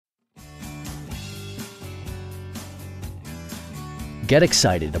Get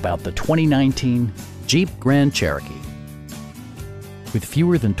excited about the 2019 Jeep Grand Cherokee. With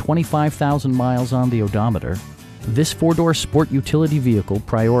fewer than 25,000 miles on the odometer, this four-door sport utility vehicle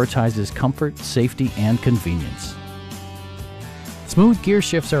prioritizes comfort, safety, and convenience. Smooth gear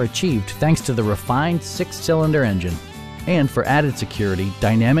shifts are achieved thanks to the refined six-cylinder engine. And for added security,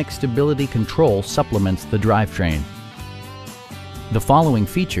 dynamic stability control supplements the drivetrain. The following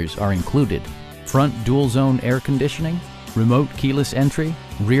features are included: front dual-zone air conditioning, remote keyless entry,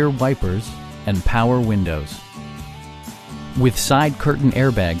 rear wipers, and power windows. With side curtain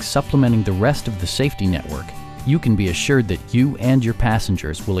airbags supplementing the rest of the safety network, you can be assured that you and your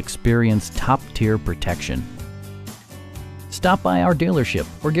passengers will experience top-tier protection. Stop by our dealership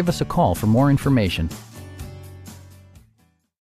or give us a call for more information.